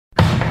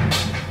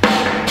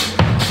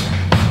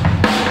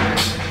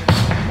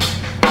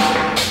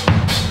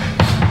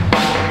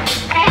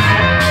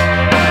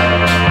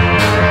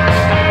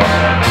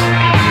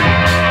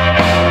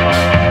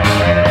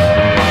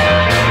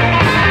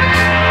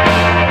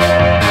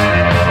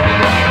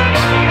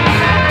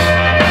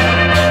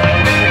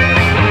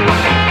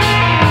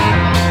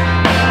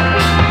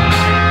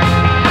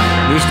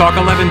Talk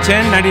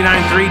 1110,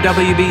 99.3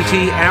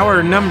 WBT,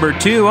 hour number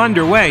 2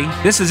 underway.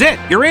 This is it.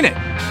 You're in it.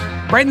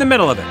 Right in the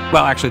middle of it.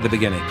 Well, actually, the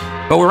beginning.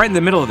 But we're right in the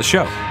middle of the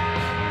show.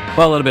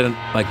 Well, a little bit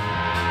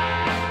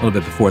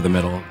before the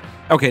middle.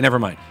 Okay, never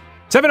mind.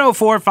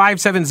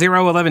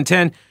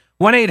 704-570-1110,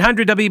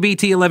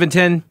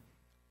 1-800-WBT-1110.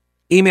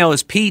 Email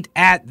is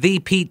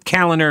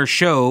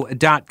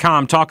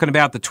pete@thepetekalinershow.com, talking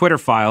about the Twitter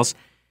files.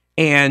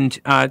 And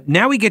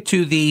now we get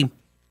to the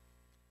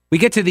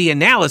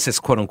analysis,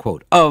 quote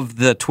unquote, of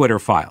the Twitter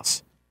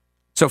files.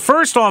 So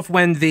first off,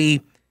 when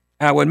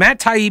Matt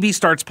Taibbi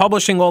starts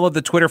publishing all of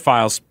the Twitter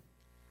files,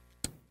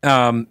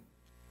 you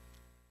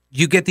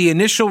get the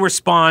initial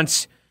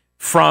response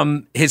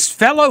from his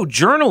fellow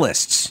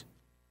journalists,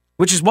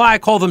 which is why I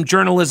call them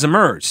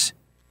journalismers.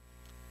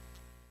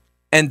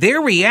 And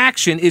their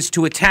reaction is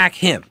to attack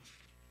him.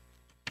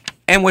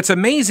 And what's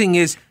amazing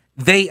is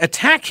they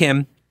attack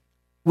him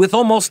with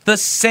almost the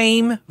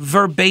same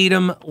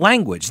verbatim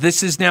language.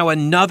 This is now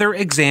another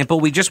example.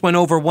 We just went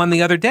over one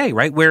the other day,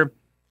 right? Where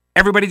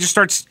everybody just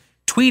starts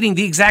tweeting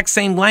the exact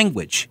same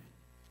language.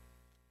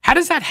 How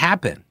does that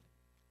happen?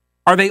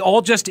 Are they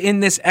all just in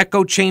this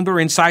echo chamber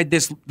inside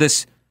this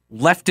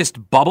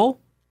leftist bubble,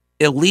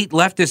 elite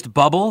leftist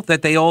bubble,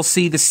 that they all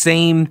see the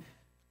same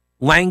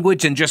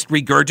language and just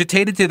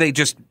regurgitate it? Do they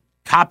just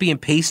copy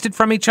and paste it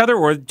from each other?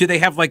 Or do they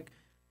have like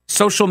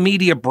social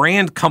media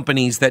brand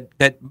companies that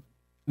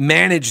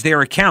manage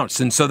their accounts,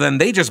 and so then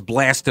they just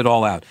blast it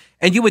all out?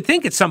 And you would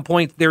think at some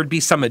point there would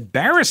be some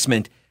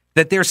embarrassment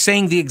that they're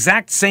saying the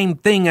exact same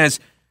thing as,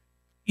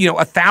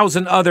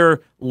 1,000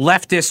 other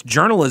leftist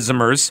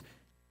journalismers,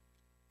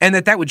 and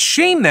that would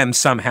shame them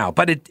somehow.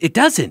 But it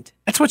doesn't.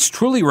 That's what's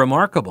truly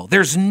remarkable.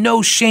 There's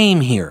no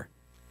shame here.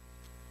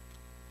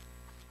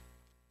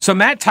 So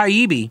Matt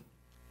Taibbi,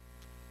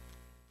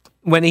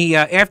 when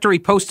after he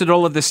posted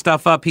all of this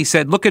stuff up, he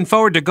said, looking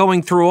forward to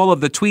going through all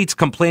of the tweets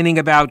complaining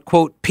about,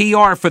 quote,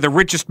 PR for the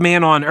richest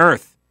man on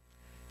earth.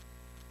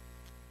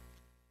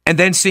 And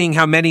then seeing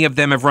how many of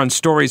them have run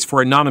stories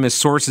for anonymous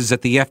sources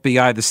at the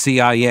FBI, the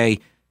CIA,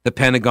 the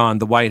Pentagon,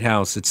 the White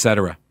House,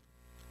 etc.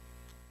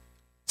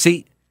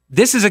 See,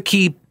 this is a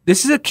key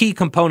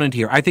component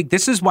here. I think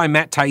this is why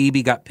Matt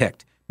Taibbi got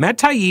picked. Matt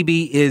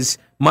Taibbi is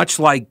much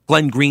like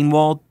Glenn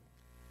Greenwald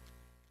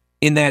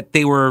in that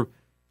they were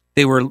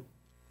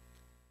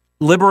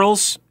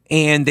liberals,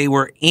 and they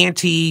were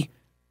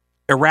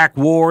anti-Iraq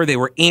war. They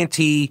were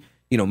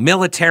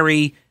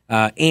anti-military,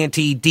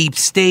 anti-deep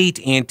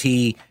state,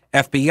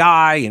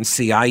 anti-FBI and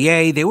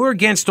CIA. They were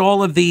against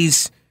all of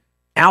these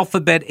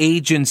alphabet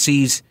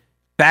agencies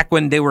back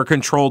when they were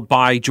controlled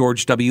by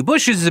George W.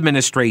 Bush's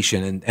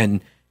administration,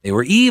 and they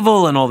were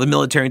evil, and all the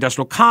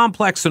military-industrial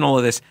complex and all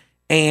of this.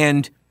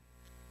 And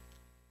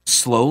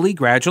slowly,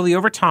 gradually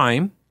over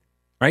time,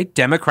 right,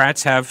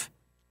 Democrats have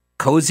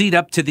cozied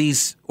up to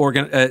these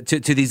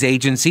to these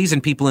agencies,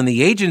 and people in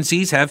the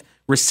agencies have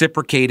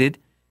reciprocated.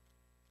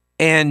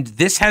 And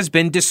this has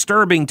been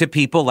disturbing to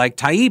people like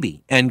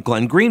Taibbi and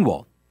Glenn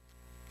Greenwald.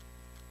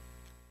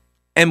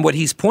 And what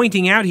he's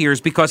pointing out here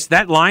is because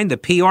that line, the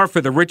PR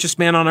for the richest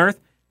man on earth,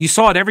 you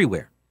saw it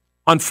everywhere.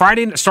 On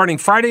Friday, starting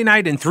Friday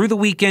night and through the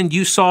weekend,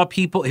 you saw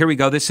people. Here we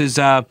go. This is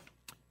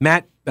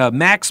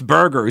Max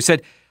Berger, who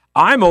said,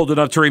 I'm old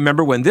enough to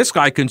remember when this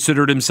guy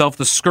considered himself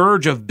the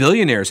scourge of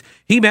billionaires.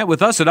 He met with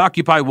us at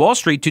Occupy Wall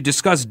Street to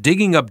discuss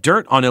digging up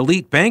dirt on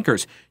elite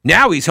bankers.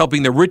 Now he's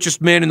helping the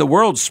richest man in the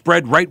world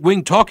spread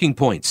right-wing talking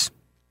points.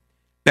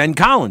 Ben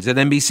Collins at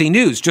NBC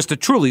News, just a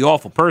truly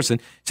awful person,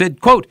 said,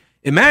 quote,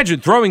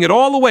 imagine throwing it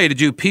all away to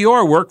do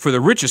PR work for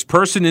the richest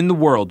person in the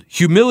world.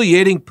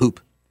 Humiliating poop.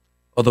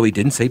 Although he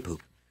didn't say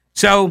poop.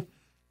 So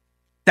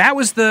that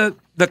was the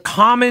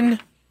common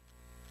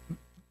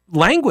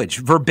language,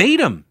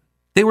 verbatim.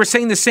 They were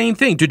saying the same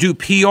thing, to do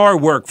PR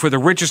work for the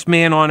richest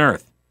man on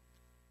earth.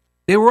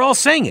 They were all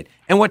saying it.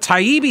 And what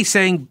Taibbi's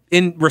saying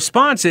in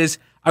response is,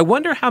 I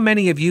wonder how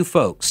many of you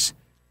folks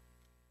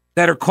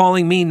that are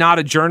calling me not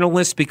a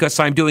journalist because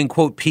I'm doing,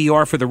 quote,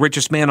 PR for the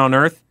richest man on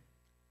earth,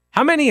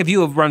 how many of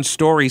you have run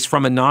stories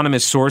from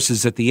anonymous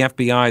sources at the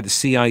FBI, the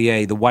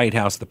CIA, the White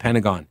House, the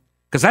Pentagon?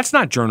 Because that's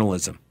not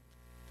journalism.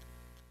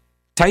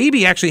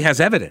 Taibbi actually has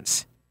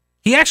evidence.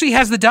 He actually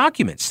has the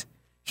documents.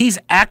 He's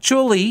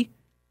actually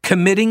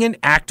committing an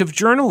act of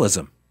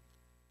journalism.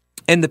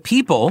 And the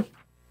people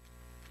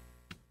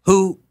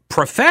who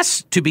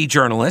profess to be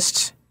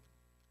journalists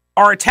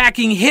are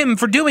attacking him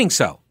for doing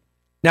so.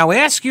 Now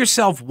ask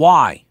yourself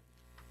why.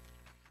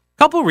 A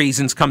couple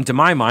reasons come to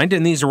my mind,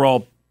 and these are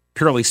all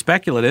purely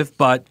speculative,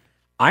 but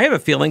I have a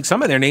feeling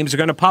some of their names are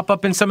going to pop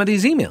up in some of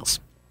these emails.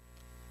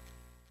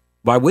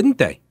 Why wouldn't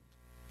they?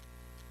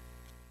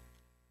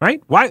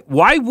 Right?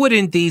 Why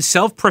wouldn't these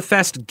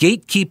self-professed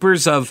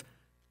gatekeepers of,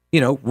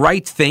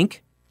 right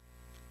think,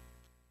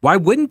 why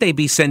wouldn't they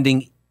be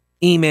sending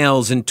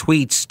emails and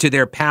tweets to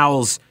their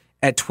pals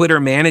at Twitter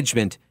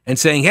management and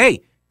saying,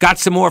 hey, got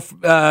some more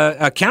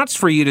accounts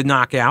for you to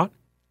knock out?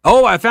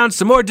 Oh, I found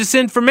some more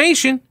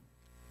disinformation.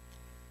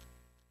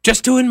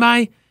 Just doing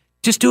my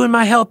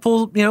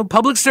helpful,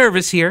 public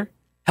service here,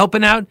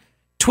 helping out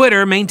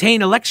Twitter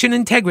maintain election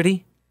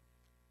integrity.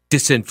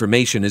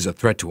 Disinformation is a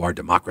threat to our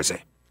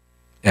democracy,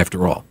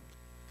 after all.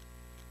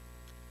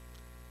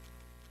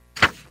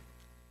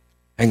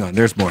 Hang on,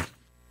 there's more.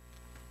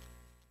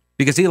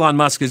 Because Elon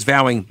Musk is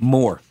vowing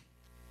more.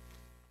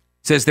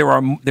 Says there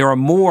are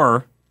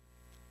more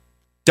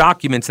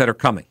documents that are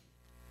coming.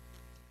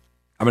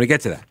 I'm going to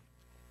get to that.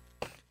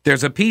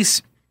 There's a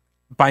piece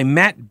by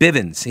Matt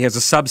Bivens. He has a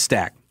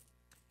Substack.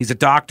 He's a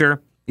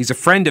doctor. He's a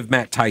friend of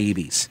Matt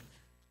Taibbi's.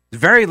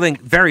 Very,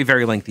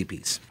 very lengthy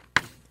piece.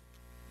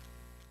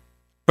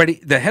 But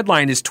the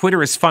headline is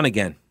Twitter is fun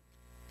again.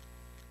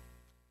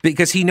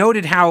 Because he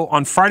noted how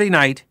on Friday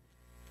night,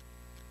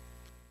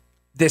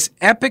 this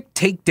epic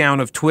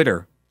takedown of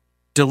Twitter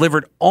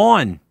delivered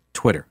on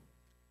Twitter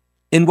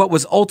in what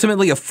was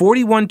ultimately a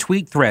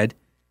 41-tweet thread.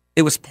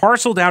 It was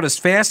parceled out as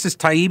fast as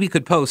Taibbi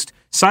could post,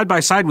 side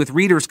by side with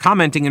readers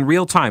commenting in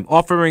real time,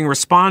 offering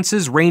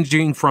responses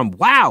ranging from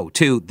wow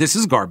to this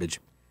is garbage.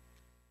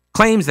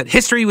 Claims that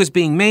history was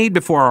being made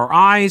before our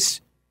eyes,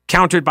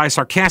 countered by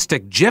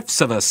sarcastic gifs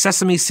of a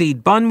sesame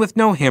seed bun with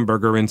no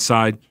hamburger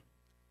inside.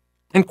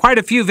 And quite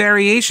a few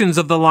variations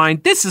of the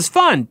line, this is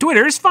fun,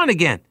 Twitter is fun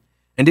again.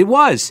 And it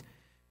was.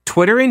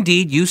 Twitter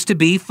indeed used to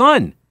be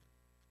fun.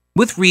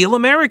 With real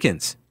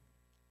Americans.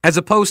 As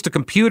opposed to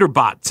computer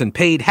bots and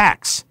paid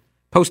hacks.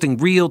 Posting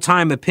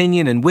real-time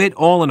opinion and wit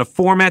all in a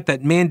format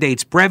that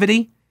mandates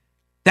brevity.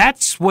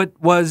 That's what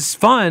was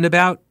fun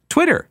about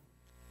Twitter.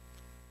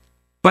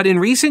 But in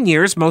recent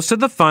years, most of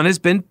the fun has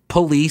been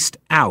policed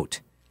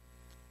out.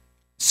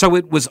 So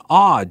it was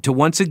odd to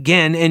once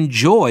again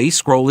enjoy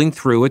scrolling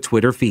through a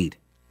Twitter feed.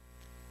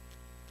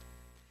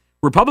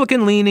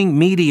 Republican-leaning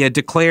media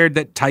declared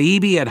that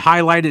Taibbi had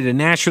highlighted a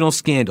national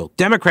scandal.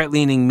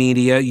 Democrat-leaning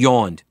media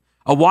yawned.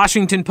 A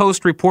Washington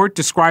Post report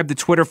described the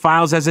Twitter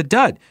files as a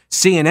dud.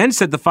 CNN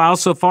said the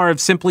files so far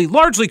have simply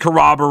largely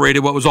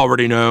corroborated what was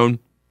already known.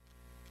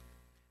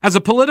 As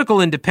a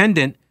political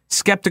independent,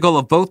 skeptical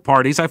of both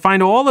parties, I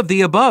find all of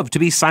the above to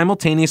be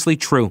simultaneously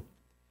true.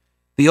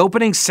 The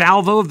opening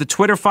salvo of the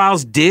Twitter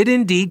files did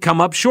indeed come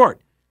up short.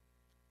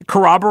 It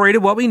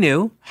corroborated what we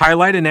knew,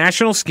 highlight a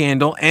national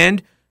scandal,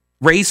 and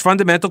raise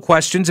fundamental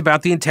questions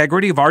about the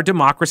integrity of our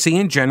democracy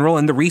in general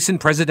and the recent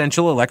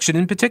presidential election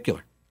in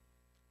particular.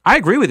 I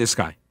agree with this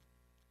guy.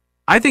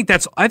 I think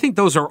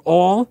those are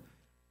all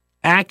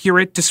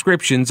accurate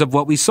descriptions of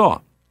what we saw.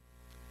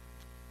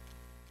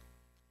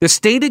 The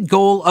stated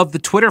goal of the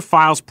Twitter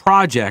Files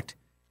project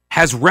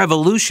has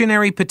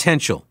revolutionary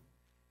potential.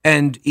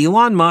 And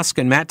Elon Musk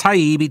and Matt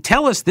Taibbi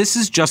tell us this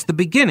is just the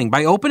beginning.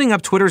 By opening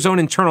up Twitter's own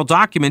internal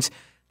documents,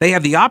 they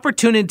have the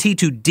opportunity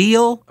to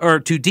detail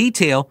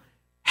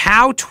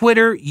how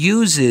Twitter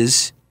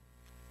uses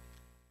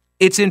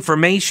its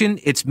information,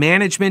 its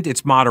management,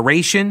 its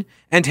moderation,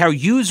 and how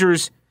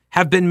users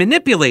have been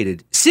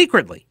manipulated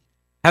secretly,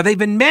 how they've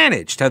been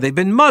managed, how they've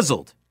been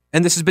muzzled.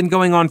 And this has been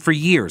going on for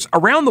years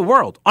around the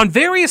world on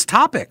various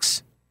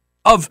topics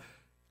of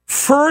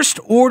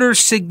first-order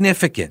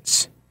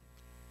significance.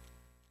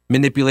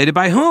 Manipulated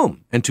by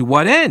whom and to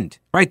what end?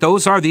 Right,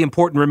 those are the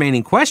important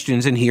remaining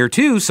questions. And here,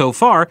 too, so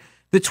far,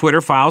 the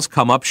Twitter files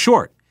come up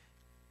short.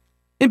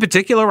 In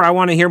particular, I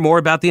want to hear more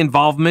about the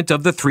involvement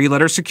of the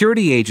three-letter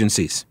security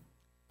agencies,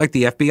 like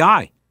the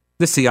FBI,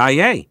 the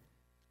CIA.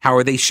 How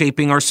are they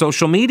shaping our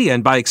social media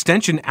and, by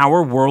extension,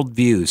 our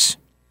worldviews?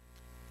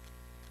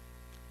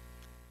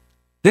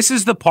 This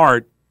is the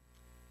part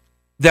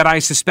that I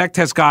suspect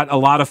has got a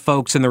lot of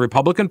folks in the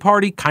Republican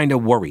Party kind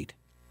of worried.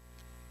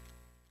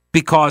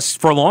 Because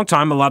for a long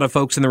time, a lot of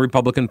folks in the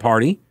Republican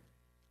Party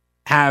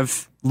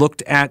have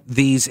looked at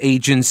these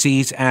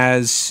agencies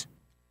as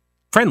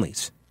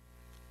friendlies.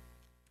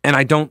 And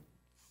I don't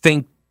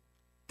think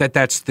that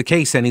that's the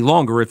case any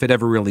longer, if it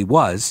ever really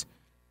was.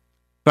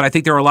 But I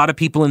think there are a lot of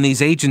people in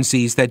these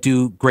agencies that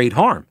do great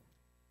harm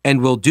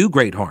and will do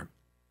great harm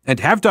and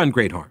have done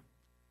great harm,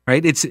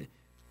 right? It's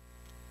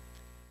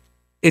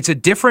a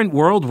different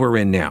world we're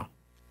in now.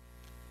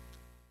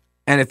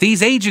 And if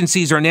these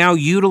agencies are now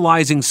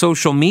utilizing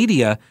social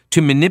media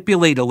to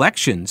manipulate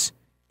elections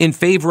in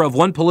favor of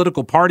one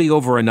political party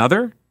over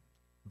another,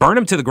 burn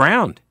them to the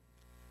ground.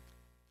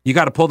 You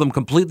got to pull them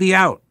completely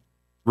out,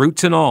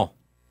 roots and all.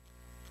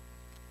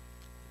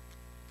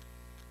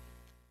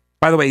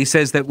 By the way, he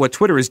says that what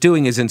Twitter is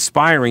doing is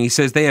inspiring. He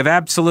says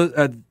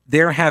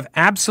there have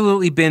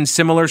absolutely been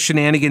similar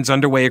shenanigans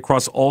underway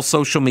across all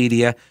social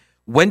media.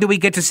 When do we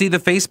get to see the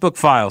Facebook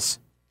files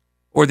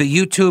or the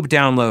YouTube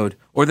download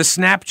or the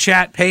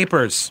Snapchat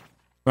papers,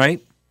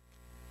 right?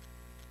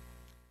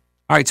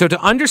 All right, so to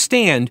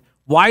understand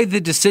why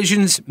the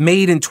decisions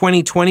made in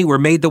 2020 were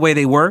made the way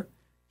they were,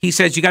 he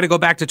says you got to go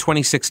back to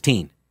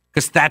 2016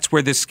 because that's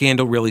where this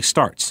scandal really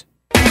starts.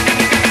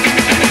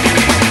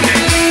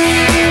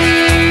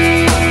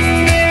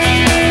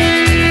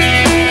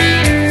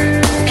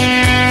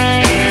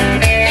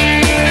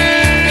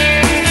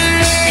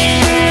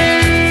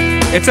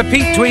 It's a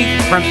Pete tweet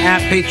from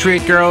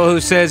 @PatriotGirl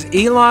who says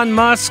Elon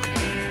Musk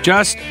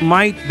just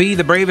might be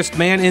the bravest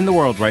man in the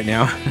world right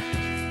now.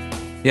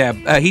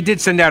 Yeah, he did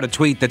send out a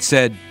tweet that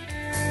said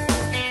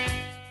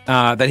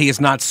that he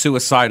is not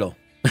suicidal.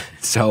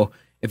 So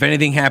if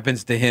anything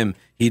happens to him,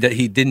 he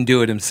didn't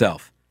do it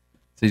himself.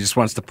 So he just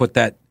wants to put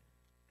that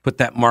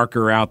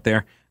marker out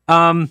there.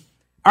 All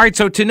right,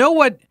 so to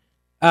know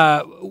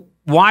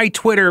why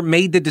Twitter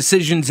made the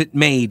decisions it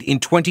made in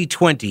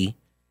 2020,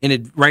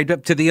 right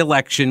up to the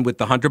election with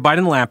the Hunter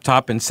Biden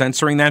laptop and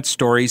censoring that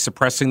story,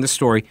 suppressing the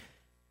story,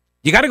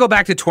 you got to go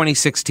back to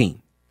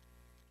 2016,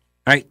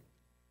 right?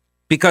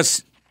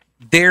 Because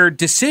their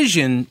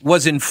decision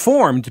was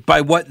informed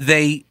by what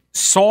they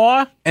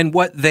saw and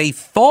what they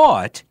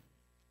thought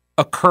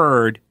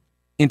occurred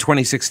in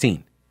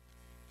 2016.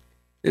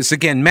 This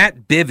again,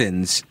 Matt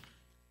Bivens,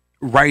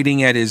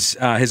 writing at his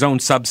own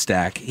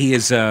Substack.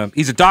 He's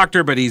a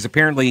doctor, but he's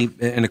apparently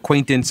an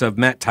acquaintance of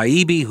Matt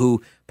Taibbi,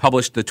 who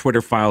published the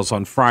Twitter files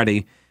on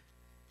Friday.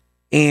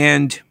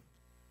 And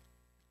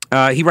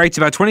he writes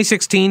about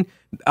 2016.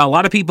 A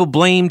lot of people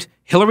blamed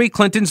Hillary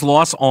Clinton's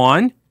loss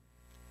on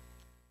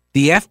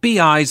the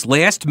FBI's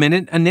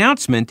last-minute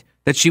announcement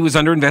that she was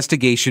under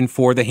investigation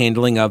for the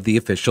handling of the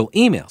official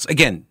emails.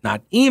 Again,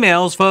 not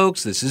emails,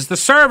 folks. This is the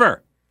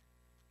server.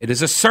 It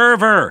is a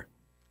server.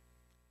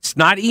 It's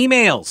not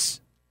emails.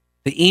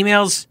 The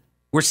emails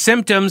were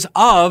symptoms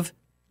of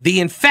the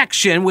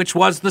infection, which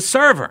was the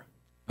server.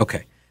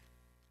 Okay.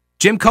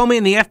 Jim Comey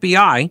and the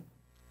FBI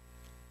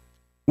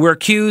were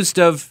accused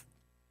of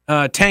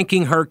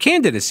tanking her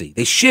candidacy.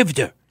 They shivved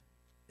her.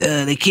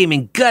 They came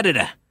and gutted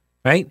her,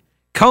 right?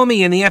 Comey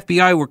and the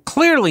FBI were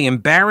clearly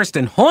embarrassed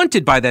and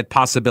haunted by that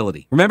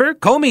possibility. Remember,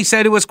 Comey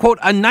said it was, quote,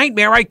 a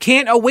nightmare I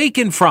can't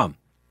awaken from.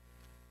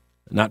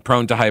 Not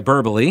prone to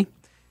hyperbole.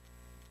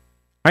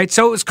 Right,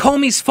 so it was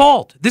Comey's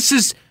fault. This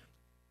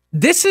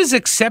is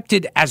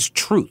accepted as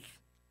truth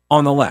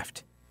on the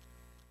left.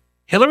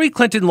 Hillary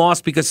Clinton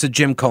lost because of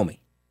Jim Comey.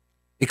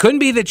 It couldn't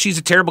be that she's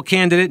a terrible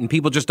candidate and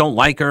people just don't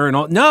like her and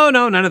all. No,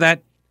 none of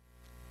that.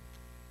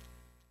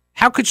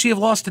 How could she have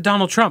lost to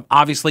Donald Trump?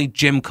 Obviously,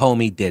 Jim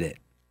Comey did it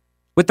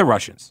with the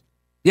Russians.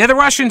 Yeah, the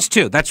Russians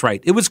too. That's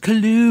right. It was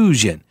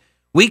collusion.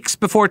 Weeks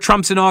before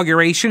Trump's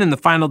inauguration, in the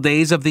final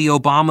days of the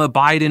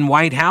Obama-Biden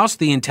White House,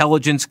 the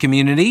intelligence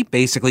community,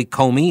 basically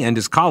Comey and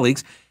his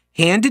colleagues,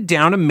 handed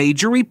down a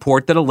major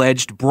report that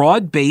alleged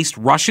broad-based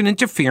Russian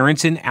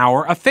interference in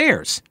our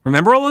affairs.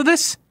 Remember all of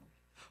this?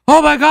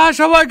 Oh my gosh,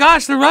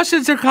 the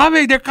Russians are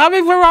coming. They're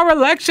coming for our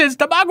elections.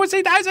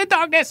 Democracy dies in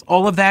darkness.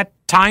 All of that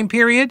time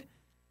period.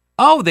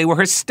 Oh, they were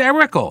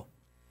hysterical.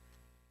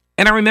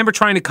 And I remember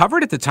trying to cover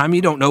it at the time.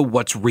 You don't know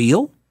what's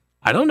real.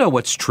 I don't know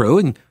what's true.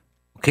 And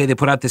okay, they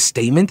put out this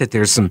statement that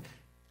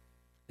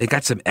they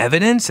got some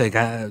evidence, they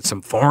got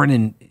some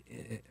foreign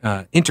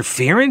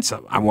interference.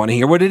 I want to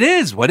hear what it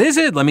is. What is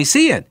it? Let me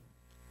see it.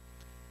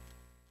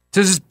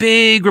 So this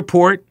big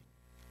report,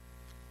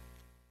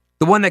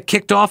 the one that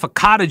kicked off a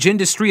cottage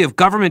industry of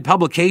government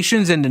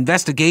publications and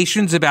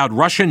investigations about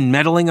Russian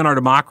meddling in our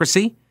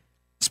democracy.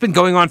 It's been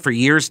going on for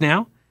years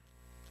now.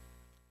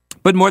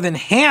 But more than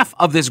half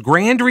of this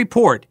grand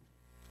report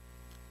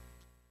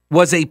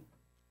was a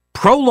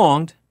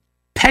prolonged,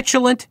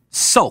 petulant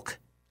sulk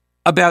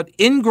about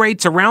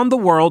ingrates around the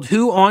world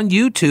who on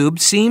YouTube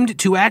seemed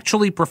to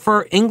actually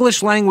prefer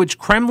English-language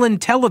Kremlin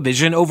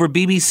television over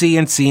BBC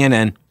and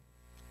CNN.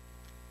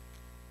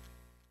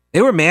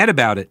 They were mad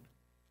about it.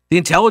 The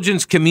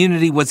intelligence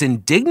community was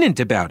indignant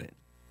about it.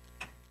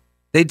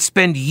 They'd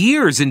spend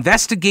years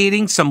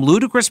investigating some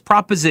ludicrous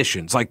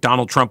propositions, like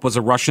Donald Trump was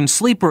a Russian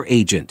sleeper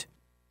agent.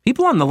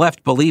 People on the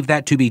left believe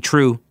that to be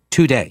true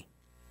today.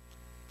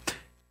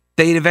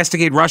 They'd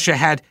investigate Russia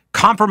had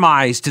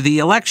compromised the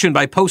election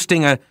by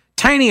posting a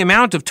tiny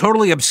amount of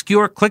totally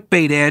obscure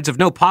clickbait ads of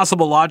no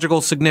possible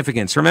logical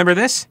significance. Remember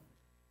this?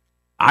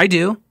 I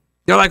do.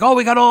 They're like, oh,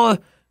 we got all,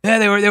 yeah,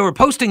 they were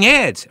posting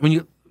ads. When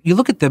you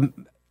look at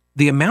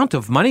the amount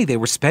of money they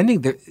were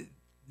spending,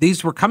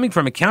 these were coming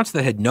from accounts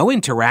that had no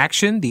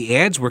interaction. The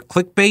ads were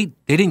clickbait.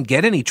 They didn't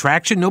get any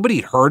traction.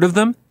 Nobody had heard of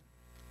them.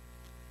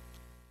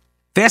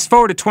 Fast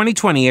forward to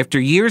 2020, after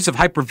years of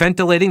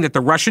hyperventilating that the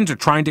Russians are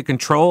trying to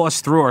control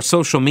us through our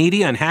social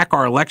media and hack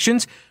our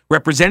elections,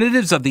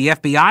 representatives of the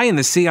FBI and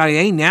the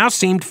CIA now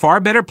seemed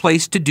far better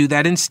placed to do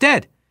that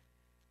instead.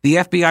 The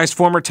FBI's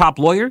former top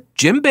lawyer,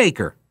 Jim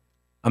Baker,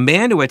 a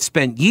man who had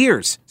spent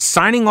years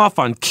signing off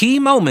on key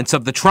moments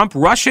of the Trump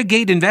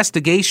Russiagate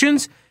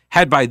investigations,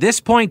 had by this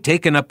point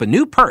taken up a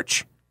new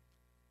perch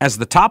as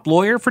the top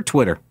lawyer for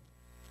Twitter.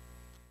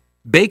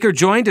 Baker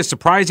joined a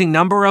surprising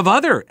number of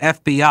other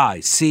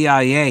FBI,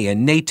 CIA,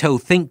 and NATO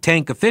think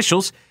tank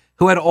officials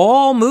who had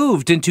all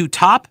moved into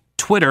top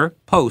Twitter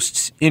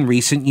posts in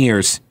recent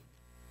years.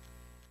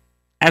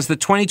 As the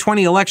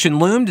 2020 election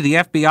loomed, the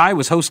FBI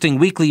was hosting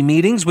weekly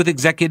meetings with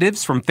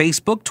executives from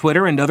Facebook,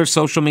 Twitter, and other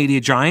social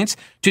media giants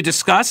to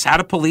discuss how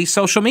to police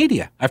social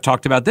media. I've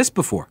talked about this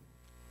before.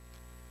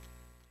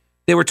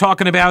 They were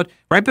talking about,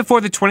 right before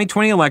the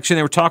 2020 election,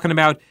 they were talking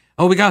about,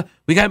 oh, we got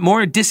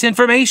more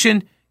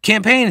disinformation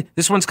campaign.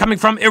 This one's coming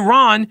from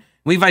Iran.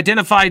 We've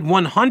identified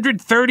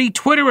 130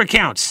 Twitter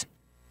accounts.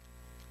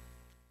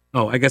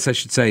 Oh, I guess I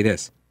should say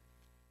this.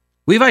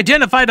 We've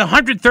identified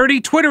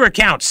 130 Twitter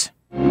accounts.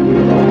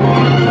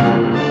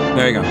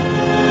 There you go.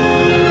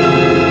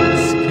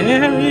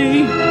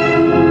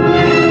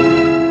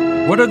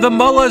 What are the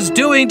mullahs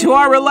doing to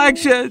our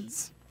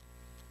elections?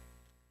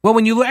 Well,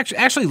 when you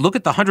actually look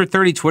at the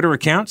 130 Twitter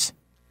accounts,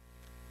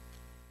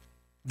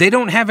 they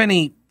don't have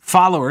any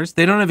followers.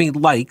 They don't have any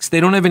likes. They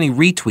don't have any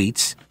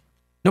retweets.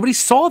 Nobody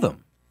saw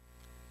them.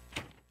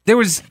 There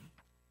was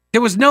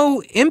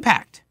no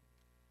impact.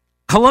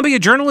 Columbia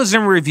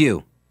Journalism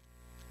Review.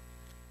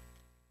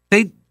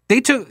 They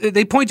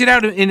pointed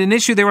out in an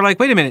issue, they were like,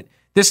 wait a minute,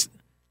 this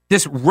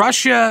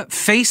Russia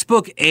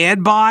Facebook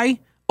ad buy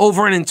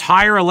over an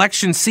entire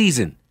election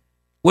season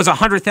was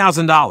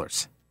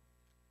 $100,000.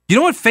 You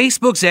know what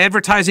Facebook's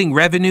advertising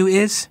revenue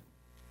is?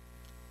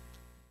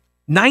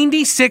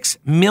 $96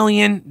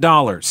 million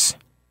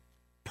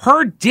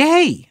per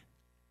day.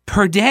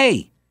 Per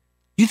day.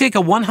 You think a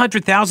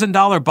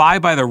 $100,000 buy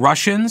by the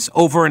Russians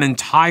over an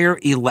entire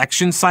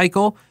election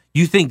cycle,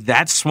 you think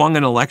that swung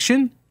an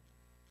election?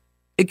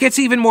 It gets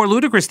even more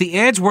ludicrous. The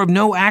ads were of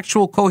no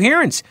actual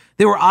coherence.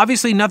 They were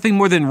obviously nothing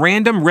more than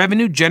random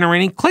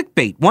revenue-generating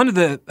clickbait. One of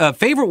the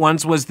favorite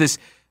ones was this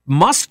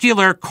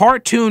muscular,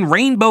 cartoon,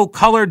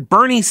 rainbow-colored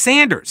Bernie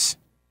Sanders.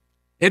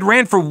 It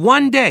ran for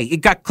one day.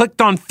 It got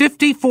clicked on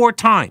 54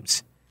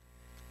 times.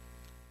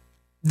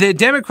 The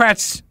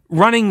Democrats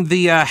running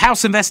the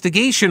House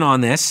investigation on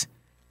this,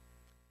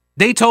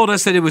 they told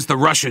us that it was the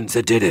Russians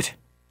that did it.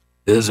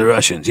 It was the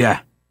Russians,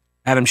 yeah.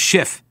 Adam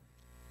Schiff.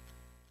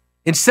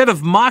 Instead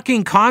of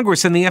mocking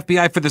Congress and the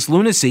FBI for this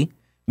lunacy,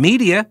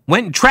 media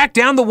went and tracked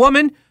down the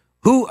woman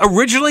who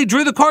originally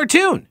drew the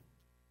cartoon.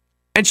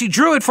 And she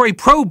drew it for a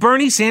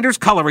pro-Bernie Sanders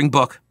coloring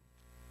book.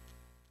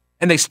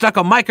 And they stuck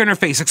a mic in her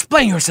face.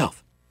 Explain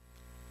yourself.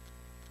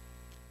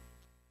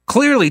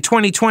 Clearly,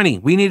 2020,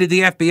 we needed the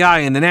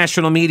FBI and the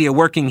national media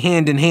working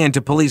hand in hand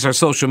to police our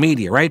social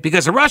media, right?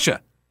 Because of Russia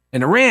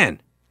and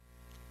Iran.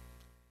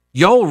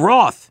 Yoel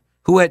Roth,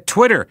 who at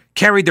Twitter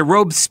carried the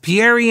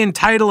Robespierrean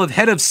title of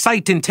head of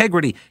site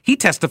integrity, he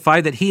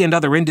testified that he and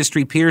other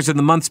industry peers in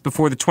the months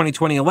before the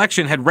 2020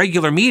 election had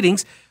regular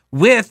meetings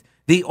with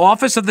the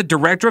Office of the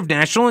Director of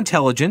National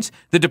Intelligence,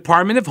 the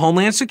Department of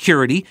Homeland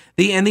Security,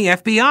 and the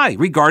FBI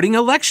regarding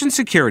election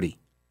security.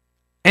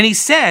 And he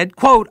said,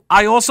 quote,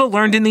 I also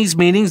learned in these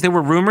meetings there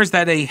were rumors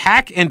that a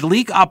hack and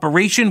leak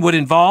operation would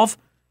involve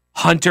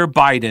Hunter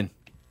Biden.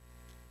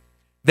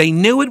 They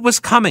knew it was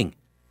coming.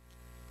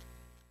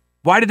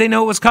 Why did they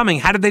know it was coming?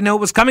 How did they know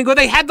it was coming? Well,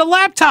 they had the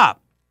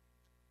laptop.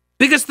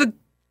 Because the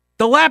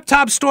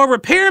laptop store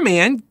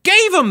repairman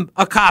gave them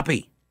a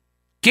copy.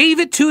 Gave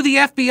it to the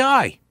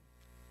FBI.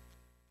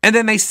 And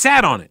then they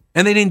sat on it.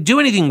 And they didn't do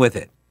anything with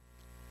it.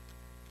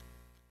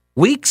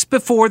 Weeks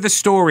before the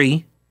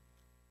story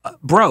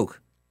broke,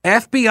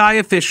 FBI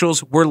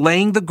officials were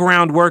laying the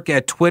groundwork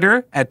at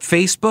Twitter, at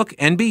Facebook,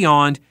 and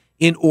beyond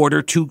in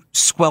order to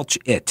squelch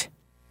it.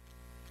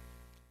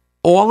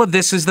 All of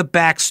this is the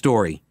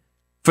backstory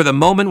for the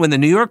moment when the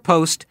New York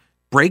Post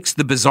breaks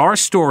the bizarre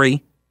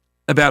story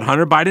about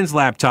Hunter Biden's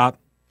laptop.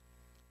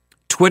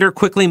 Twitter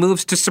quickly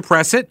moves to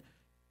suppress it,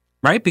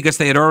 right? Because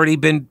they had already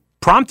been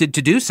prompted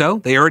to do so.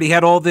 They already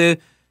had all the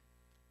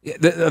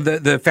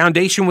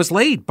foundation was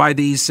laid by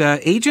these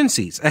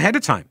agencies ahead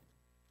of time.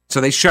 So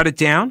they shut it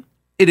down.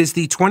 It is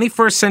the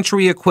 21st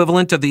century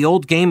equivalent of the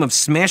old game of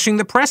smashing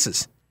the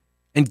presses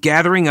and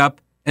gathering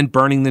up and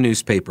burning the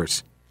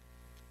newspapers.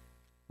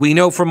 We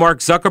know from Mark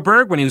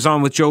Zuckerberg, when he was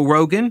on with Joe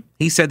Rogan,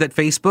 he said that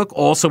Facebook,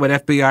 also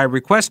at FBI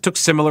request, took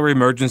similar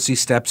emergency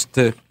steps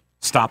to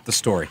stop the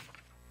story.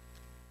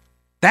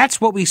 That's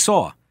what we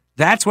saw.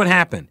 That's what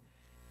happened.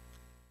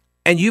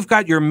 And you've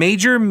got your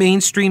major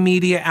mainstream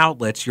media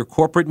outlets, your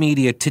corporate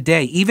media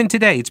today, even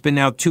today, it's been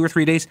now 2 or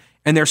 3 days,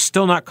 and they're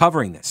still not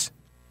covering this.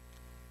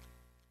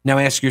 Now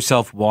ask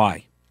yourself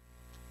why.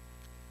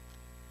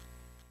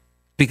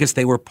 Because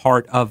they were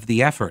part of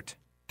the effort.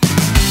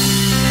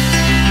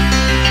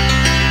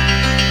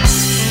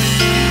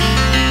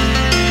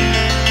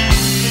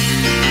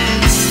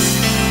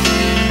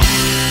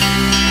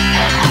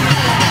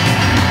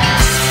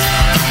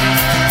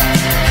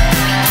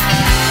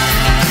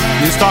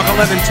 News Talk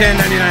 1110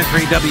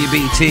 99.3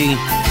 WBT.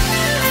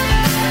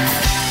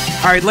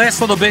 All right, last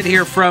little bit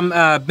here from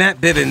Matt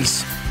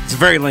Bivens. It's a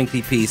very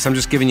lengthy piece. I'm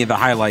just giving you the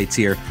highlights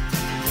here.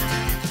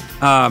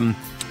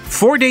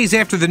 4 days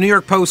after the New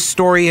York Post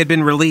story had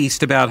been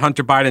released about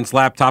Hunter Biden's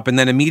laptop and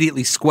then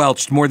immediately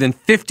squelched, more than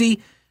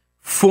 50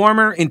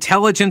 former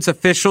intelligence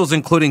officials,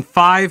 including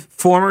 5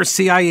 former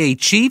CIA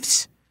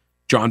chiefs,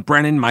 John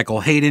Brennan, Michael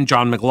Hayden,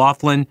 John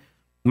McLaughlin,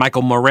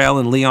 Michael Morrell,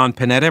 and Leon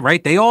Panetta,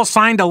 right? They all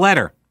signed a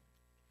letter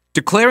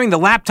declaring the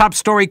laptop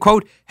story,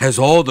 quote, has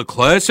all the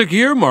classic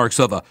earmarks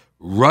of a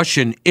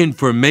Russian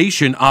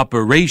information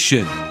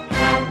operation.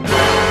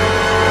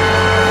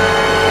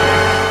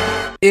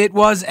 It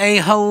was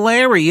a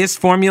hilarious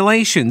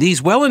formulation.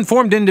 These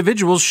well-informed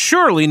individuals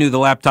surely knew the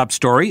laptop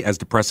story, as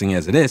depressing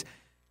as it is,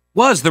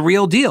 was the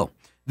real deal.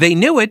 They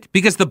knew it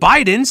because the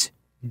Bidens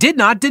did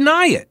not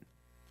deny it,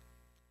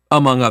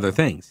 among other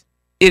things.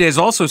 It has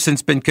also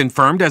since been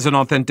confirmed as an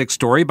authentic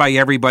story by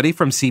everybody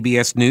from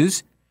CBS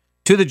News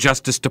to the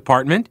Justice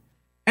Department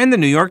and the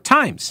New York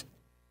Times.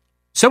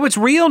 So it's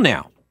real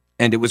now,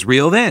 and it was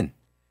real then.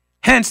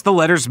 Hence the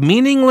letter's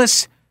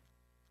meaningless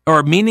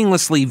or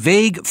meaninglessly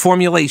vague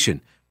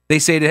formulation. They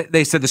said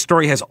the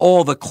story has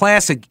all the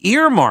classic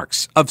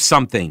earmarks of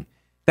something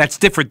that's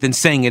different than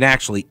saying it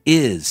actually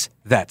is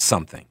that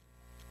something.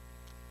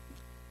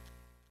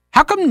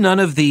 How come none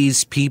of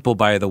these people,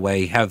 by the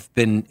way, have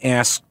been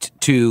asked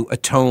to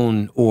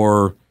atone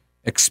or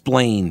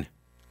explain?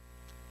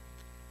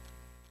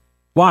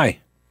 Why?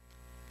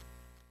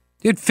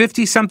 Dude,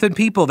 50-something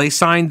people, they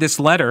signed this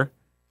letter.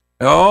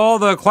 All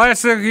the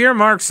classic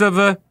earmarks of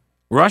a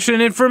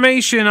Russian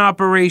information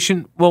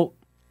operation. Well,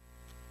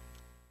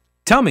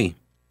 tell me,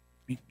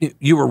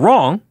 you were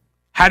wrong.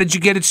 How did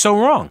you get it so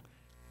wrong?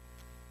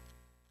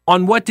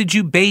 On what did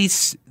you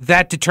base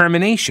that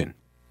determination?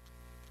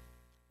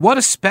 What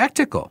a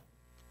spectacle.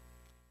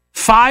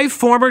 5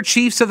 former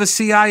chiefs of the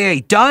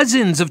CIA,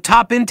 dozens of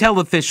top intel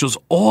officials,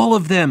 all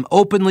of them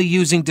openly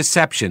using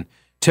deception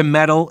to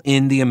meddle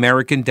in the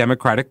American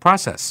democratic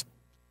process.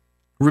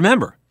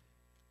 Remember,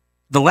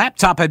 the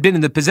laptop had been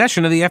in the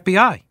possession of the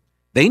FBI.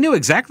 They knew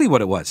exactly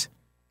what it was.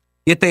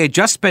 Yet they had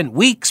just spent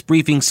weeks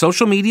briefing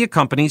social media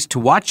companies to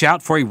watch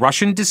out for a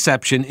Russian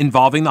deception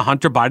involving the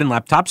Hunter Biden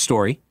laptop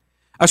story,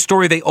 a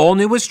story they all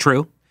knew was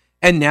true,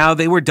 and now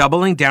they were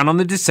doubling down on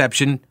the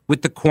deception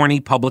with the corny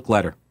public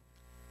letter.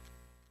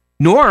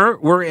 Nor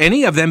were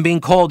any of them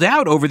being called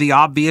out over the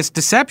obvious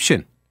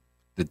deception.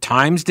 The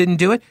Times didn't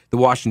do it, the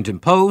Washington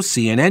Post,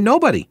 CNN,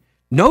 nobody.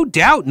 No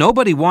doubt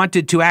nobody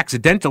wanted to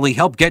accidentally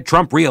help get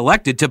Trump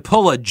reelected to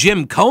pull a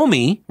Jim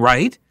Comey,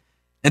 right?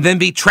 And then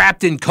be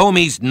trapped in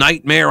Comey's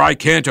nightmare I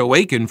can't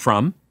awaken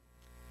from.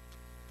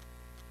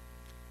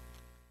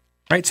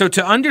 Right, so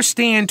to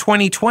understand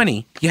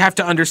 2020, you have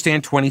to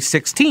understand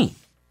 2016.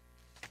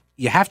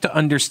 You have to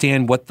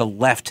understand what the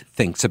left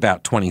thinks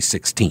about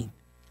 2016.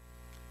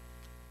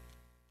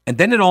 And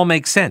then it all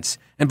makes sense.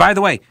 And by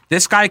the way,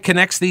 this guy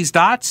connects these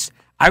dots.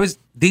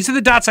 These are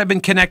the dots I've been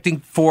connecting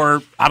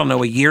for, I don't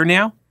know, a year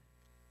now.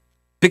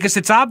 Because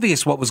it's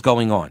obvious what was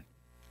going on.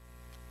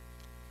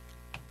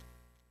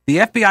 The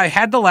FBI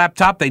had the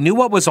laptop. They knew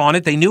what was on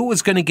it. They knew it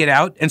was going to get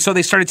out. And so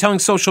they started telling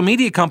social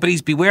media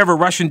companies, beware of a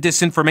Russian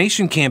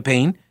disinformation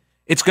campaign.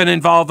 It's going to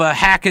involve a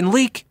hack and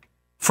leak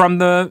from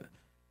the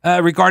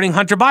regarding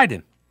Hunter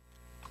Biden.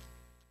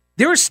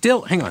 There are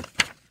still, hang on,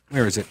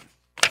 where is it?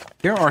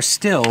 There are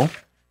still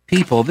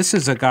people, this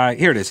is a guy,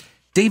 here it is,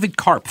 David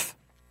Karpf.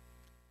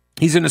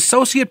 He's an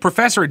associate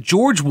professor at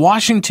George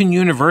Washington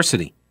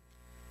University.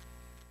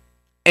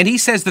 And he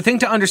says the thing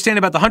to understand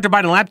about the Hunter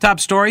Biden laptop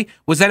story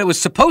was that it was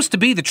supposed to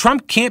be the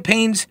Trump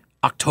campaign's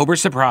October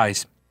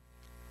surprise.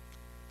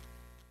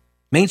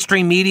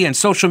 Mainstream media and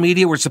social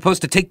media were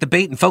supposed to take the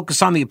bait and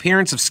focus on the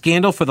appearance of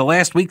scandal for the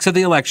last weeks of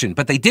the election,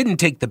 but they didn't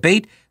take the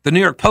bait. The New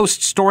York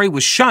Post story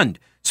was shunned.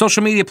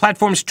 Social media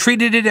platforms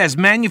treated it as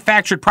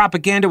manufactured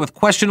propaganda with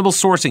questionable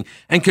sourcing,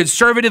 and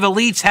conservative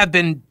elites have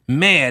been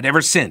mad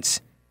ever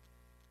since.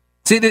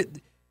 See,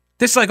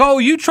 this like, oh,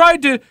 you were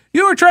trying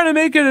to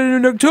make it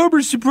an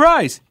October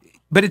surprise.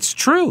 But it's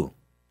true.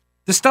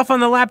 The stuff on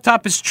the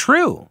laptop is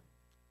true.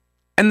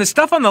 And the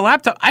stuff on the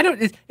laptop,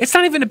 it's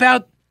not even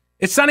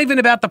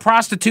about the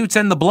prostitutes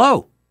and the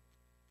blow.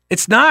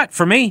 It's not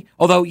for me.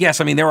 Although, yes,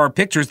 I mean, there are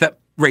pictures that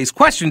raise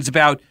questions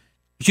about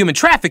human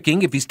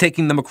trafficking if he's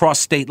taking them across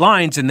state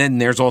lines. And then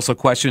there's also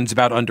questions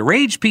about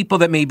underage people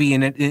that may be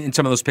in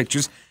some of those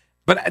pictures.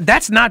 But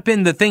that's not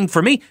been the thing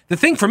for me. The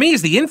thing for me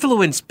is the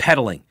influence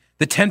peddling,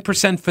 the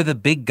 10% for the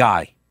big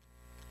guy.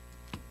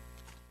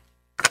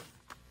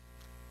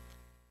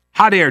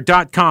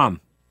 Hotair.com.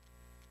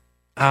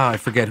 I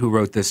forget who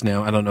wrote this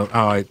now. I don't know.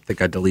 I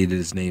think I deleted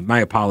his name. My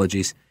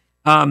apologies.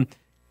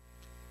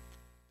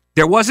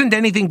 There wasn't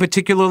anything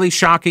particularly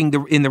shocking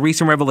in the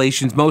recent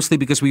revelations, mostly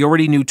because we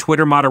already knew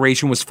Twitter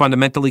moderation was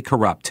fundamentally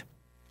corrupt.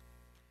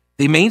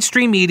 The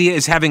mainstream media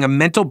is having a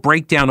mental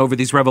breakdown over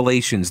these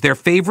revelations. Their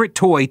favorite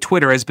toy,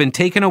 Twitter, has been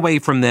taken away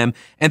from them,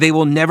 and they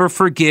will never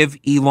forgive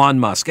Elon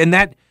Musk.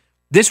 And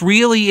this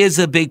really is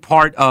a big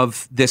part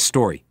of this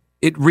story.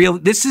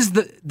 This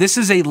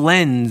is a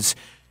lens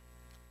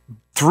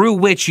through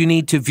which you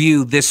need to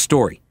view this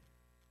story.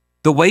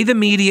 The way the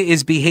media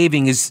is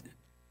behaving is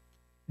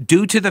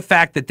due to the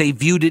fact that they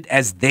viewed it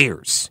as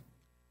theirs.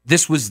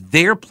 This was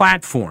their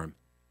platform.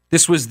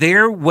 This was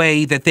their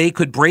way that they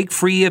could break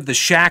free of the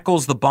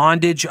shackles, the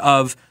bondage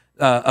of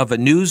a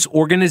news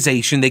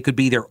organization. They could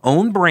be their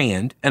own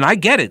brand. And I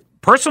get it.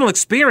 Personal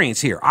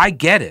experience here. I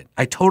get it.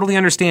 I totally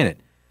understand it.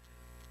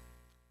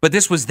 But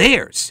this was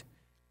theirs.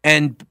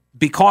 And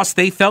because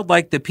they felt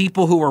like the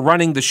people who were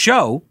running the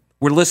show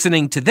were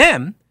listening to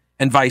them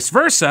and vice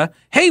versa,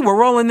 hey,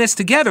 we're all in this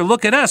together.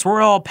 Look at us.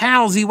 We're all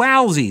palsy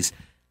wowsies.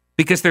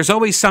 Because there's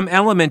always some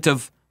element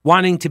of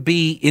wanting to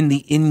be in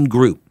the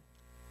in-group.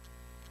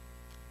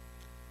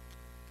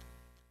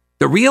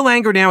 The real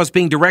anger now is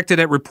being directed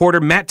at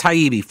reporter Matt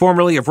Taibbi,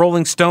 formerly of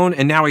Rolling Stone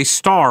and now a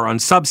star on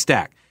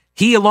Substack.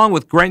 He, along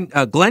with Glenn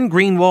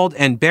Greenwald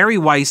and Barry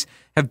Weiss,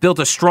 have built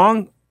a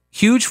strong,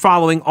 huge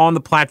following on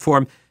the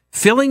platform,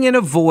 filling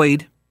a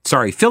void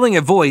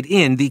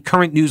in the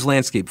current news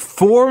landscape.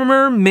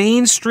 Former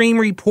mainstream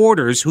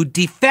reporters who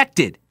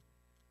defected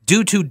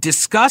due to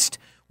disgust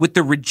with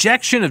the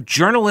rejection of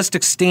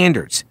journalistic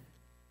standards.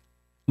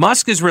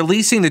 Musk is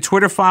releasing the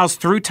Twitter files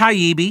through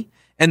Taibbi,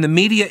 and the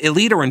media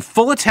elite are in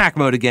full attack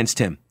mode against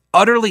him.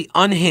 Utterly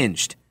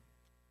unhinged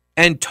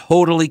and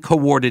totally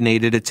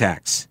coordinated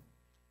attacks.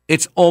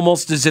 It's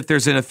almost as if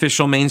there's an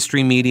official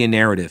mainstream media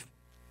narrative.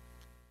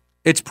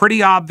 It's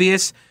pretty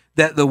obvious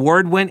that the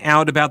word went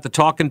out about the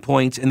talking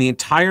points, and the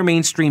entire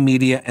mainstream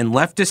media and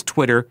leftist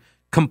Twitter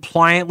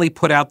compliantly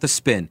put out the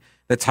spin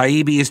that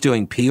Taibbi is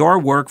doing PR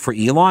work for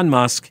Elon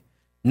Musk,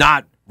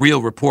 not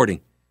real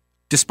reporting,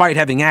 despite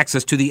having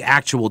access to the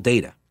actual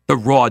data, the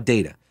raw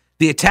data.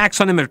 The attacks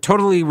on him are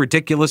totally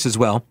ridiculous as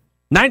well.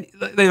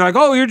 They're like,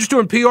 oh, you're just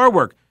doing PR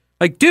work.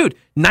 Like, dude,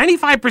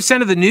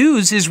 95% of the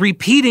news is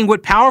repeating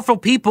what powerful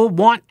people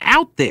want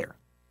out there.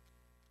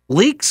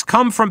 Leaks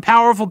come from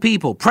powerful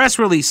people. Press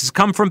releases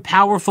come from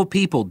powerful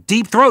people.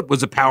 Deep Throat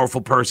was a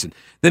powerful person.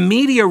 The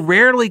media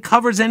rarely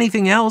covers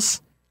anything else.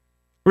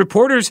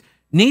 Reporters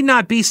need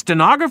not be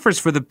stenographers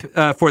for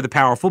the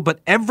powerful, but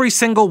every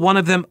single one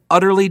of them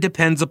utterly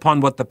depends upon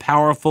what the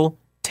powerful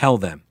tell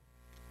them.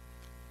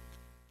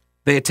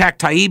 They attack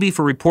Taibbi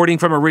for reporting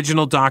from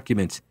original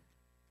documents,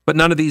 but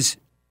none of these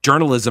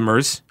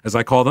journalismers, as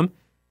I call them,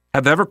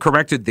 have ever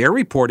corrected their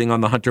reporting on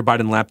the Hunter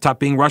Biden laptop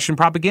being Russian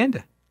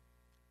propaganda,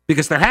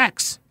 because they're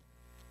hacks.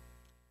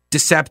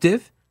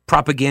 Deceptive,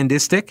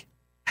 propagandistic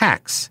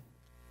hacks.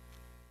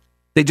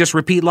 They just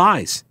repeat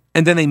lies,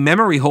 and then they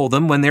memory hold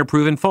them when they're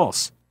proven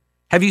false.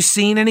 Have you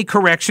seen any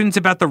corrections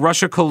about the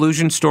Russia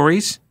collusion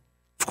stories?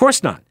 Of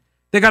course not.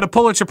 They got a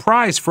Pulitzer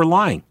Prize for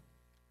lying.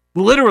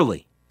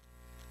 Literally.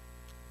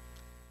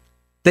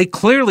 They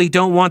clearly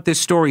don't want this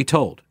story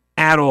told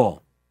at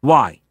all.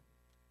 Why?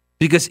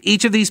 Because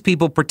each of these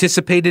people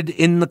participated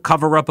in the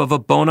cover-up of a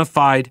bona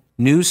fide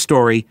news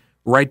story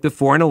right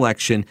before an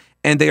election,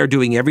 and they are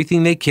doing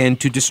everything they can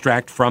to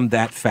distract from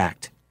that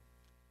fact.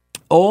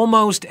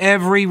 Almost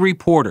every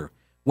reporter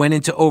went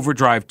into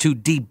overdrive to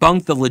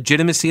debunk the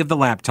legitimacy of the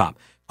laptop,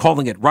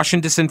 calling it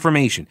Russian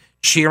disinformation,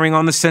 cheering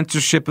on the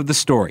censorship of the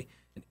story,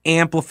 and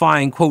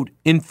amplifying, quote,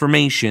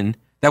 information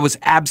that was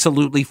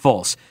absolutely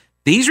false.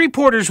 These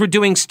reporters were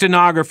doing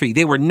stenography.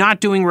 They were not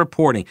doing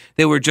reporting.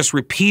 They were just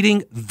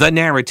repeating the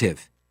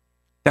narrative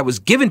that was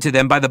given to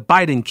them by the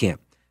Biden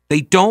camp. They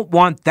don't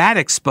want that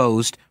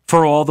exposed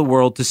for all the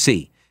world to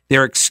see.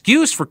 Their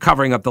excuse for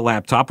covering up the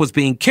laptop was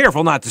being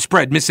careful not to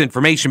spread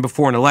misinformation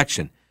before an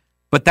election.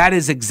 But that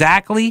is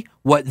exactly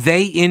what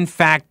they, in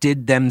fact,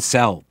 did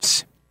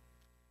themselves.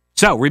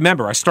 So,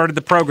 remember, I started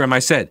the program, I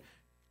said,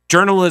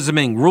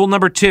 journalisming, rule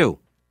number 2.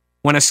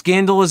 When a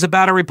scandal is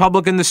about a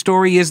Republican, the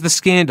story is the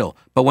scandal.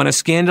 But when a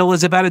scandal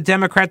is about a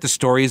Democrat, the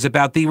story is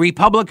about the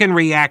Republican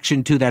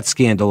reaction to that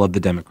scandal of the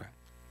Democrat.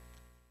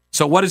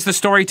 So what is the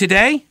story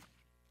today?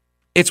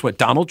 It's what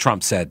Donald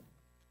Trump said.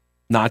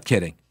 Not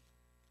kidding.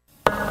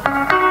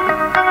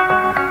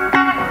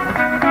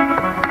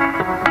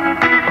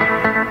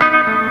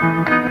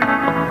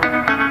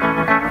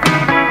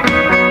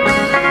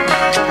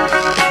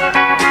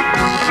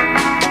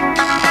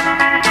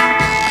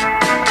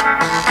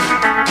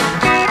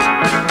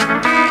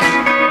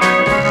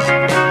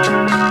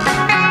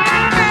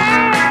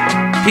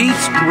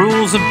 Pete's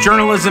rules of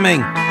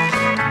journalisming.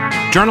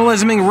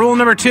 Journalisming rule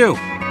number 2.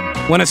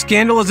 When a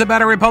scandal is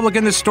about a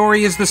Republican, the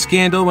story is the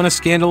scandal. When a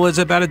scandal is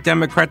about a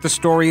Democrat, the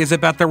story is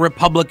about the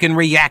Republican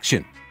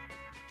reaction.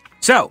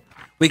 So,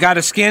 we got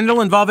a scandal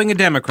involving a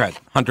Democrat.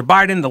 Hunter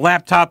Biden, the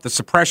laptop, the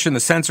suppression,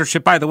 the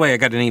censorship. By the way, I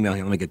got an email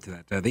here. Let me get to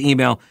that. The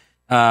email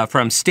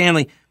from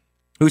Stanley,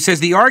 who says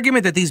the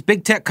argument that these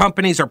big tech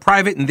companies are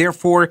private and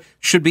therefore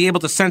should be able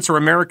to censor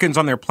Americans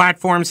on their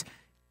platforms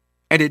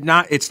and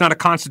it's not a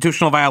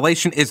constitutional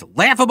violation is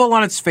laughable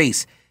on its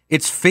face.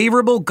 It's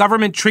favorable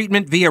government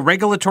treatment via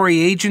regulatory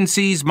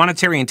agencies,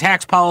 monetary and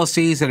tax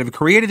policies that have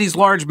created these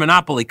large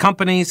monopoly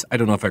companies. I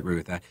don't know if I agree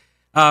with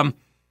that.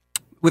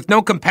 With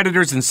no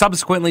competitors and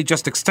subsequently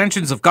just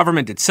extensions of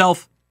government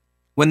itself.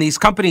 When these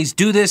companies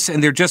do this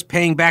and they're just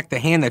paying back the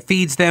hand that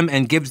feeds them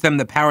and gives them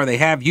the power they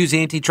have, use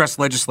antitrust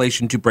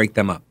legislation to break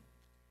them up.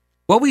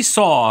 What we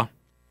saw,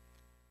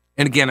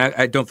 and again,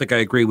 I don't think I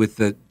agree with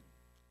the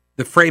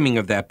framing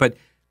of that, but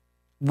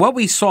what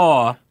we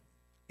saw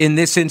in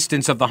this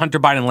instance of the Hunter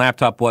Biden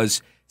laptop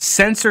was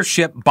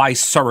censorship by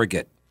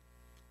surrogate.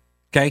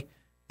 Okay?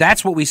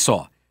 That's what we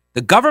saw.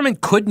 The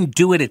government couldn't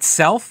do it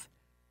itself,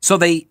 so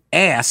they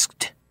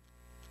asked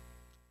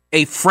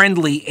a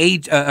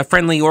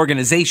friendly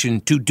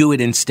organization to do it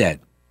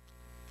instead.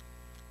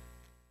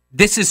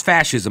 This is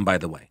fascism, by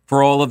the way,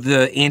 for all of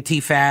the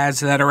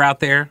anti-faz that are out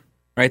there,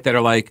 right, that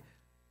are like,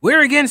 we're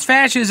against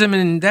fascism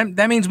and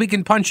that means we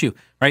can punch you,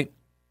 right?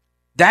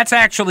 That's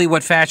actually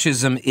what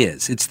fascism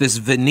is. It's this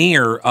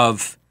veneer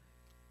of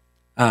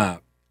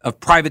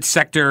private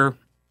sector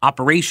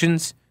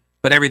operations,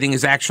 but everything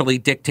is actually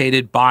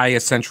dictated by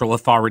a central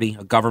authority,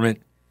 a government.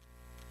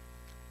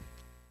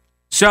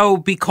 So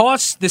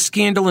because the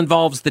scandal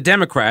involves the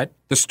Democrat,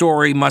 the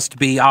story must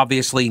be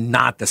obviously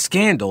not the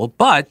scandal,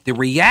 but the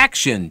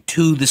reaction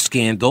to the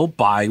scandal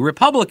by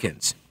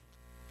Republicans.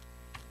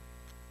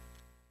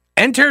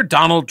 Enter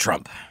Donald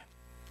Trump.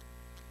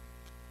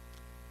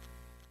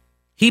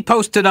 He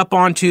posted up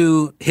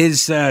onto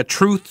his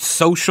Truth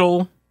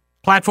Social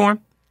platform.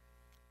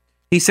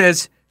 He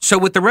says, so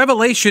with the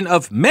revelation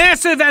of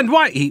massive and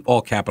wide, he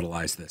all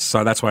capitalized this,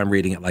 so that's why I'm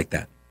reading it like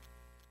that.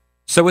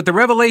 So with the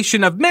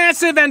revelation of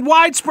massive and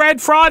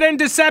widespread fraud and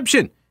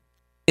deception,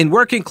 in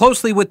working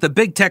closely with the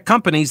big tech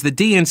companies, the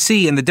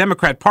DNC and the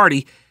Democrat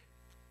Party,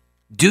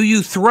 do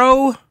you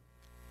throw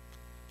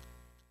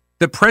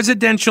the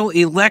presidential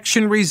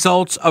election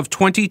results of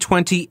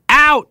 2020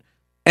 out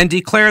and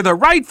declare the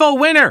rightful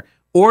winner,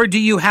 or do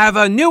you have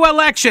a new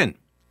election?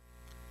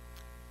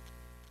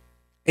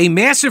 A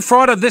massive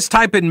fraud of this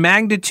type and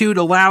magnitude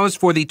allows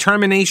for the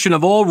termination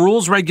of all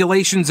rules,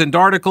 regulations, and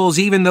articles,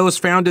 even those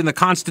found in the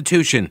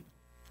Constitution.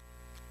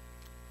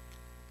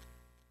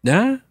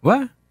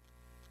 What?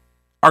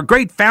 Our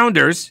great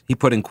founders, he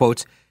put in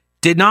quotes,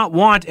 did not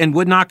want and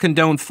would not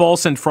condone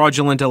false and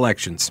fraudulent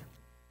elections.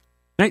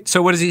 Right?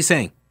 So what is he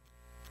saying?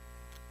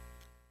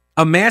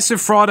 A massive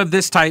fraud of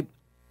this type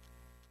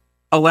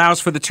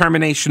allows for the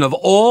termination of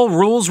all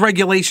rules,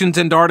 regulations,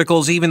 and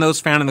articles, even those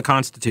found in the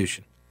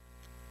Constitution.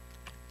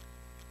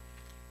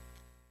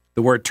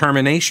 The word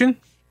termination,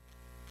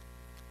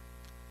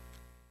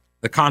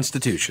 the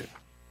Constitution.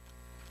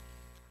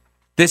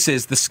 This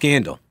is the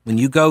scandal. When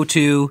you go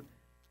to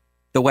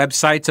the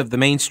websites of the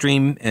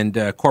mainstream and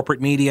corporate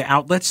media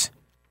outlets,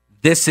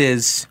 this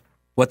is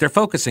what they're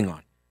focusing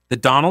on. The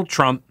Donald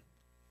Trump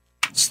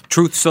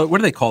truth. So what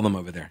do they call them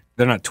over there?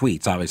 They're not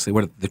tweets, obviously.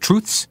 What are the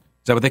truths?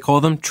 Is that what they call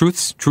them?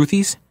 Truths?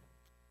 Truthies?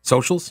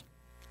 Socials?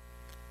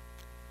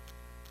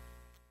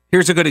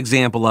 Here's a good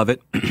example of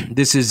it.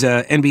 This is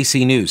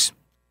NBC News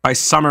by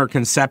Summer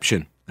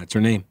Conception. That's her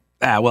name.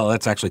 Well,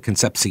 that's actually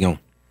Concepcion.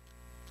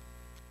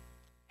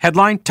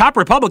 Headline, top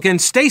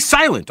Republicans stay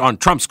silent on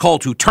Trump's call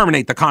to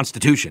terminate the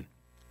Constitution.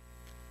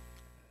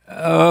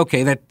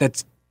 Okay,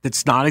 that's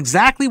not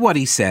exactly what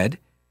he said.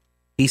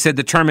 He said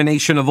the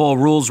termination of all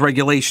rules,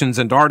 regulations,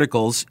 and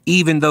articles,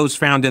 even those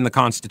found in the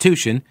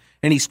Constitution.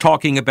 And he's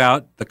talking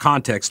about the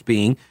context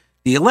being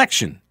the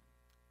election.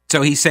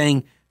 So he's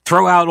saying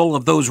throw out all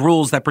of those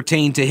rules that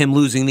pertain to him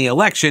losing the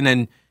election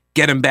and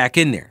get him back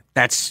in there.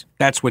 That's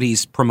what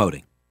he's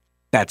promoting.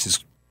 That's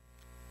his.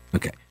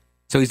 Okay.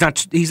 So he's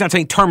not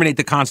saying terminate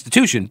the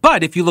Constitution.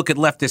 But if you look at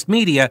leftist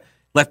media,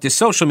 leftist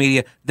social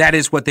media, that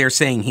is what they're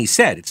saying he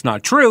said. It's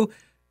not true,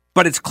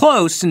 but it's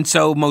close. And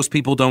so most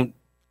people don't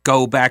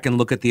go back and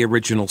look at the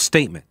original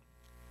statement.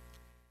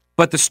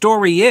 But the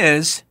story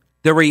is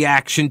the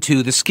reaction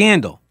to the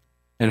scandal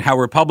and how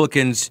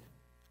Republicans,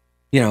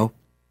 got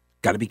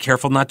to be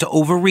careful not to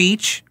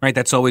overreach, right?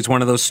 That's always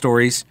one of those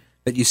stories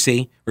that you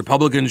see.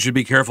 Republicans should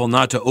be careful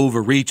not to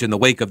overreach in the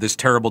wake of this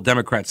terrible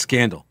Democrat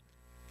scandal.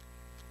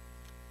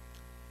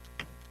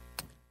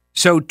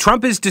 So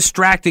Trump is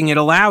distracting. It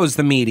allows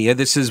the media.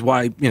 This is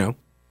why,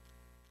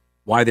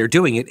 why they're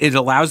doing it. It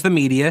allows the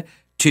media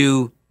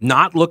to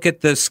not look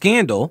at the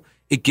scandal.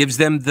 It gives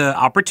them the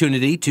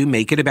opportunity to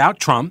make it about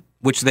Trump,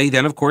 which they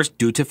then, of course,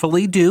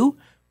 dutifully do.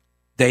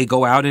 They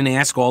go out and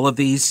ask all of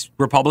these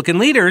Republican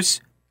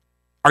leaders,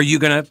 are you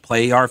going to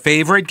play our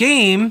favorite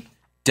game,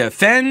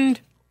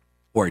 defend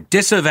or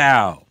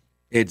disavow?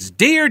 It's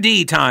D or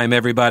D time,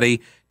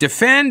 everybody.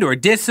 Defend or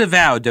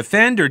disavow.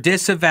 Defend or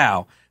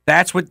disavow.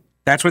 That's what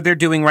they're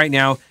doing right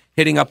now,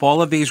 hitting up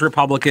all of these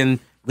Republican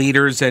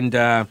leaders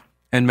and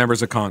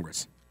members of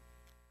Congress.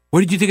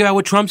 What did you think about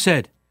what Trump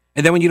said?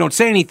 And then when you don't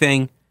say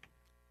anything,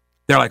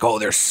 they're like, oh,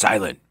 they're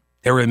silent.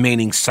 They're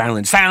remaining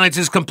silent. Silence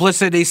is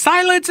complicity.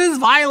 Silence is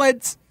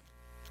violence.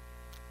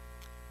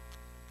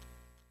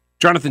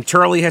 Jonathan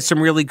Turley has some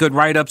really good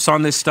write-ups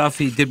on this stuff.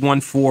 He did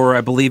one for,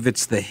 I believe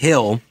it's The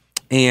Hill,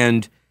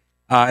 and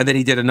then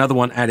he did another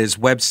one at his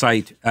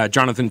website,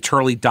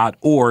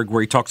 jonathanturley.org,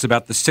 where he talks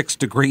about the 6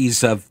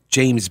 degrees of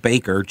Jim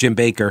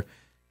Baker.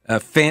 A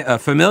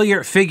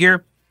familiar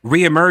figure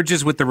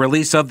reemerges with the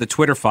release of the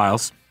Twitter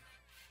files.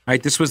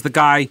 Right, this was the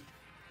guy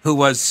who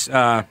was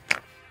the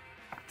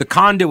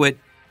conduit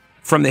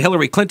from the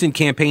Hillary Clinton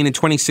campaign in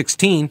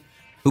 2016,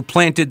 who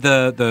planted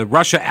the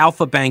Russia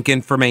Alpha Bank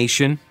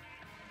information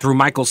through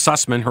Michael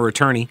Sussman, her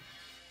attorney.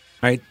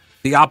 Right,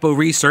 the Oppo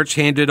research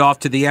handed off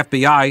to the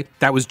FBI.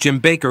 That was Jim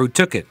Baker who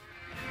took it.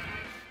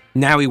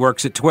 Now he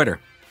works at Twitter.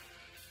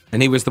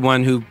 And he was the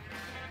one who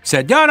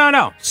said,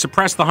 no,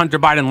 suppress the Hunter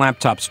Biden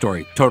laptop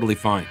story. Totally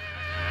fine.